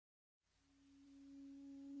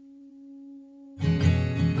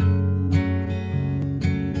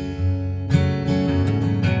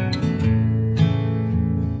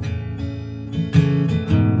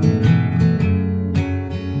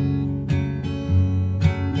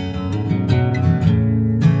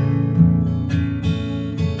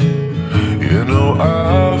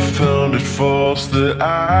false that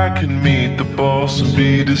I can meet the boss and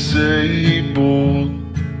be disabled.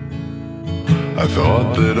 I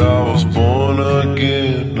thought that I was born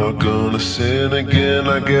again, not gonna sin again.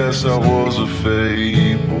 I guess I was a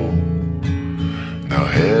fable. Now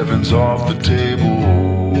heaven's off the table.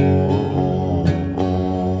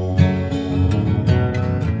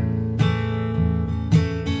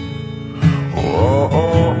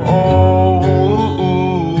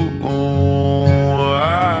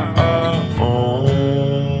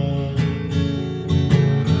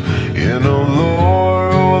 You know,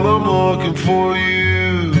 Lord, well, I'm looking for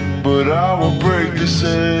you, but I will break this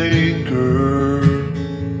anchor.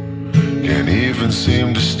 Can't even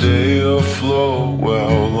seem to stay afloat.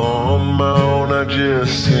 Well, on my own I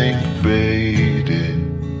just sink baited,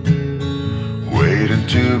 waiting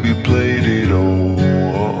to be plated.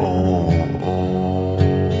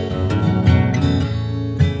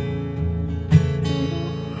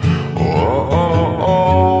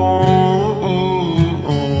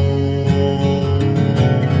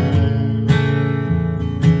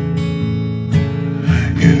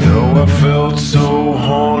 I felt so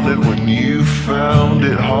haunted when you found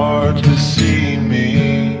it hard to see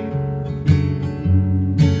me.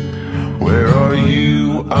 Where are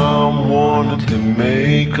you? I'm wanting to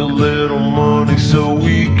make a little money so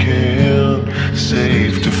we can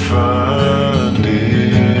save to find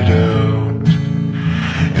it out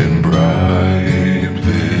and bribe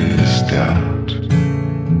this doubt.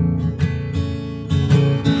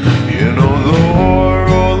 You know, Lord,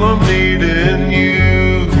 all I'm needing you,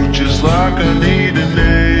 like I need an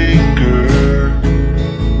anchor.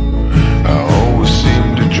 I always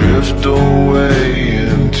seem to drift away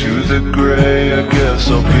into the gray. I guess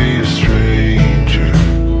I'll be a stranger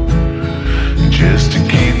just to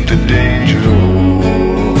keep the danger.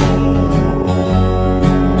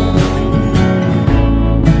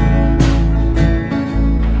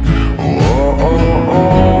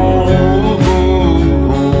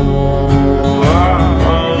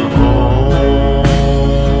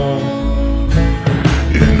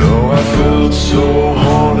 So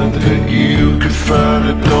haunted that you could find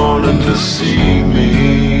it dawning to see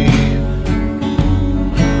me.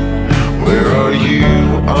 Where are you?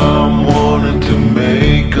 I'm wanting to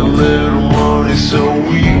make a little money so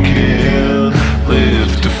we can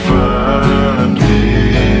live to find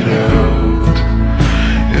it out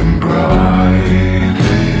and bribe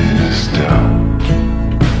this doubt.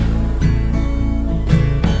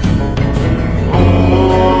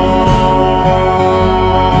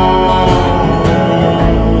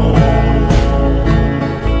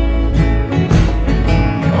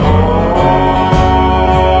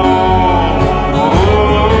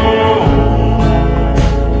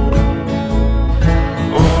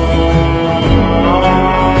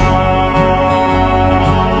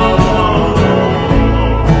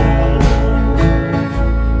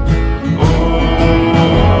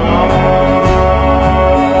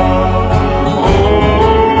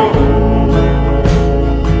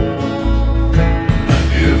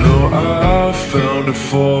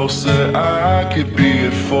 False that I could be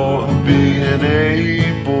at fault in being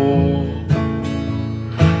able.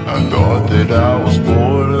 I thought that I was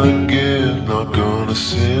born again, not gonna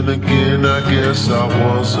sin again. I guess I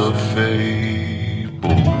was a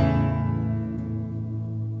fable.